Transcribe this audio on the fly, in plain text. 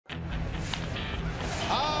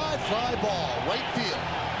Fly ball, right field.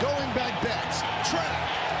 Going back, Betts. Track.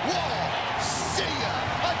 Wall. See ya.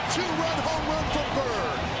 A 2-run home run for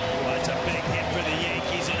Bird. Oh, that's a big hit for the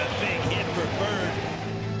Yankees and a big hit for Bird.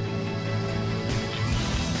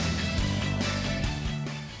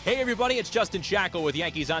 Hey everybody, it's Justin Shackle with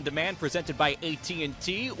Yankees On Demand, presented by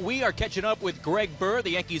AT&T. We are catching up with Greg Bird,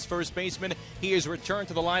 the Yankees first baseman. He has returned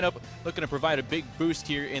to the lineup, looking to provide a big boost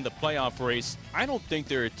here in the playoff race. I don't think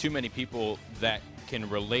there are too many people that can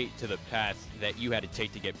relate to the path that you had to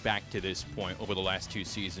take to get back to this point over the last 2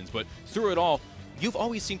 seasons. But through it all, you've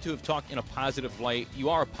always seemed to have talked in a positive light. You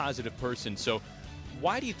are a positive person. So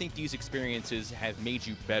why do you think these experiences have made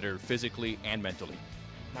you better physically and mentally?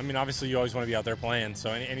 I mean, obviously you always want to be out there playing, so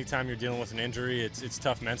anytime you're dealing with an injury, it's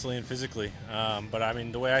tough mentally and physically. But I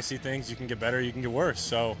mean, the way I see things, you can get better, you can get worse.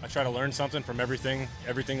 So I try to learn something from everything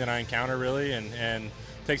that I encounter, really, and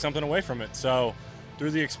take something away from it. So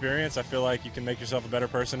through the experience, I feel like you can make yourself a better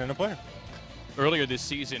person and a player. Earlier this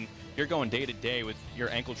season, you're going day to day with your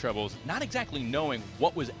ankle troubles, not exactly knowing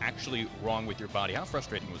what was actually wrong with your body. How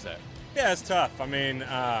frustrating was that? Yeah, it's tough. I mean,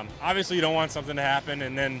 obviously you don't want something to happen,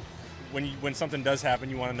 and then when something does happen,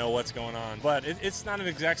 you want to know what's going on. But it's not an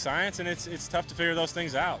exact science, and it's tough to figure those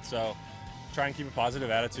things out. So try and keep a positive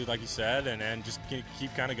attitude, like you said, and just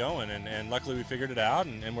keep kind of going. And luckily we figured it out,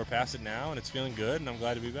 and we're past it now, and it's feeling good, and I'm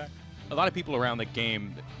glad to be back. A lot of people around the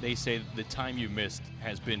game, they say the time you missed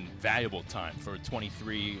has been valuable time for a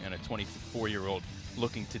 23 and a 24-year-old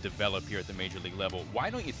looking to develop here at the major league level. Why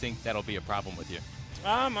don't you think that'll be a problem with you?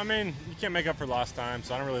 I mean, you can't make up for lost time,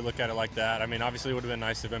 so I don't really look at it like that. I mean, obviously it would have been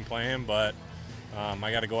nice to have been playing, but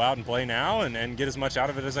I got to go out and play now and get as much out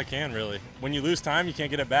of it as I can, really. When you lose time, you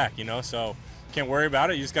can't get it back, so can't worry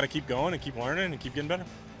about it. You just got to keep going and keep learning and keep getting better.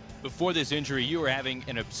 Before this injury, you were having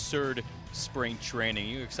an absurd spring training.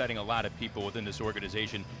 You were exciting a lot of people within this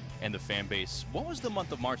organization and the fan base. What was the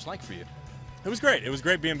month of March like for you? It was great. It was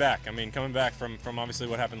great being back. I mean, coming back from obviously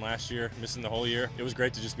what happened last year, missing the whole year. It was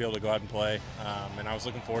great to just be able to go out and play, and I was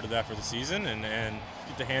looking forward to that for the season. And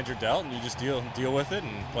get the hand you're dealt, and you just deal with it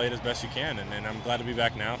and play it as best you can. And I'm glad to be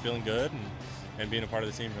back now, feeling good and being a part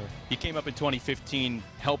of the team. Really. You came up in 2015,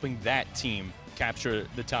 helping that team capture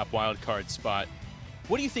the top wild card spot.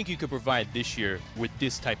 What do you think you could provide this year with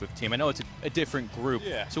this type of team? I know it's a different group.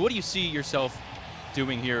 Yeah. So what do you see yourself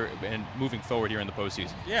doing here and moving forward here in the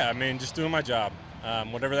postseason? Yeah, I mean, just doing my job.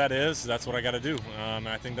 Whatever that is, that's what I got to do. And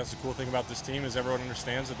I think that's the cool thing about this team is everyone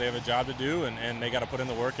understands that they have a job to do, and they got to put in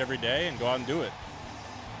the work every day and go out and do it.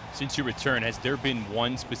 Since your return, has there been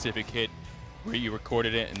one specific hit where you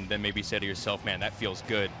recorded it and then maybe said to yourself, man, that feels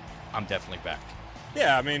good, I'm definitely back?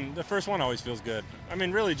 Yeah, I mean, the first one always feels good. I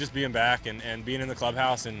mean, really just being back and being in the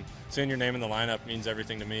clubhouse and seeing your name in the lineup means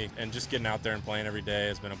everything to me. And just getting out there and playing every day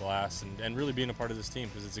has been a blast, and really being a part of this team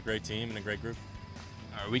because it's a great team and a great group.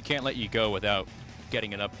 All right, we can't let you go without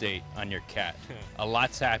getting an update on your cat. A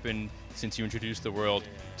lot's happened since you introduced the world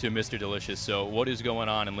to Mr. Delicious. So what is going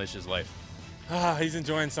on in Lish's life? He's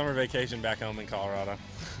enjoying summer vacation back home in Colorado.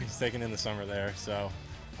 He's taking in the summer there, so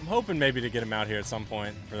I'm hoping maybe to get him out here at some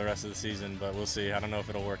point for the rest of the season, but we'll see. I don't know if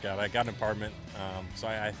it'll work out. I got an apartment, so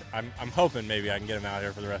I'm hoping maybe I can get him out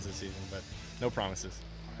here for the rest of the season, but no promises.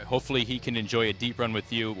 Right, hopefully he can enjoy a deep run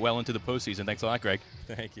with you well into the postseason. Thanks a lot, Greg.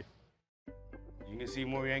 Thank you. You can see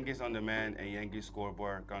more Yankees On Demand and Yankees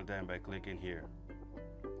Scoreboard content by clicking here.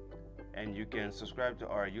 And you can subscribe to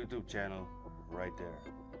our YouTube channel right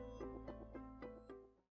there.